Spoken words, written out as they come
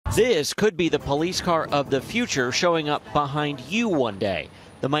This could be the police car of the future showing up behind you one day.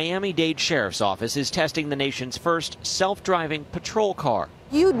 The Miami-Dade Sheriff's Office is testing the nation's first self-driving patrol car.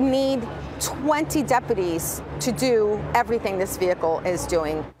 You'd need 20 deputies to do everything this vehicle is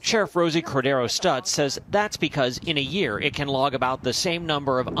doing. Sheriff Rosie Cordero-Stutz says that's because in a year it can log about the same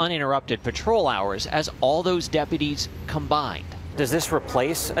number of uninterrupted patrol hours as all those deputies combined. Does this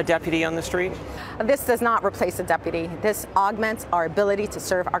replace a deputy on the street? This does not replace a deputy. This augments our ability to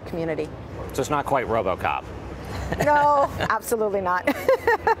serve our community. So it's not quite RoboCop. No, absolutely not.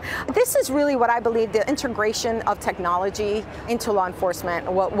 This is really what I believe the integration of technology into law enforcement,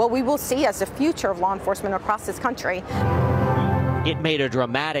 what we will see as the future of law enforcement across this country. It made a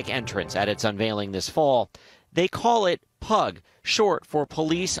dramatic entrance at its unveiling this fall. They call it PUG, short for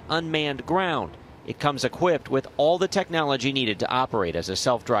Police Unmanned Ground. It comes equipped with all the technology needed to operate as a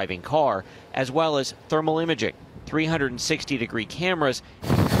self-driving car, as well as thermal imaging, 360-degree cameras,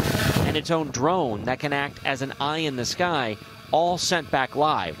 and its own drone that can act as an eye in the sky, all sent back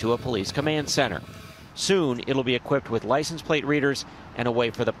live to a police command center. Soon, it'll be equipped with license plate readers and a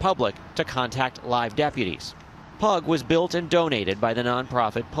way for the public to contact live deputies. PUG was built and donated by the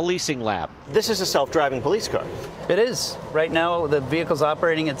nonprofit Policing Lab. This is a self-driving police car. It is. Right now, the vehicle's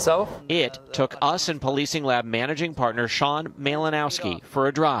operating itself. It took us and Policing Lab managing partner Sean Malinowski for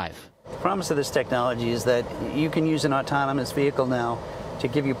a drive. The promise of this technology is that you can use an autonomous vehicle now to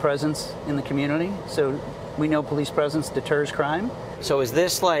give you presence in the community. So we know police presence deters crime. So is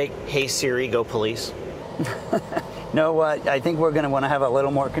this like, hey Siri, go police? No, I think we're going to want to have a little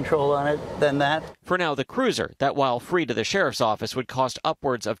more control on it than that. For now, the cruiser, that while free to the sheriff's office would cost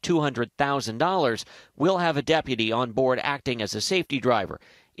upwards of $200,000, will have a deputy on board acting as a safety driver.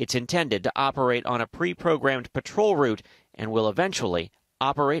 It's intended to operate on a pre-programmed patrol route and will eventually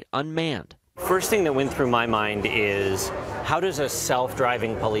operate unmanned. First thing that went through my mind is, how does a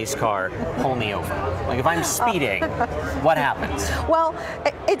self-driving police car pull me over? Like if I'm speeding, what happens? Well,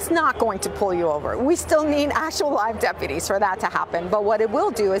 it's not going to pull you over. We still need actual live deputies for that to happen. But what it will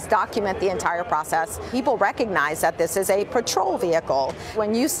do is document the entire process. People recognize that this is a patrol vehicle.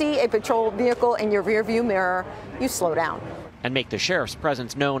 When you see a patrol vehicle in your rearview mirror, you slow down. And make the sheriff's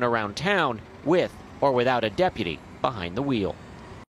presence known around town with or without a deputy behind the wheel.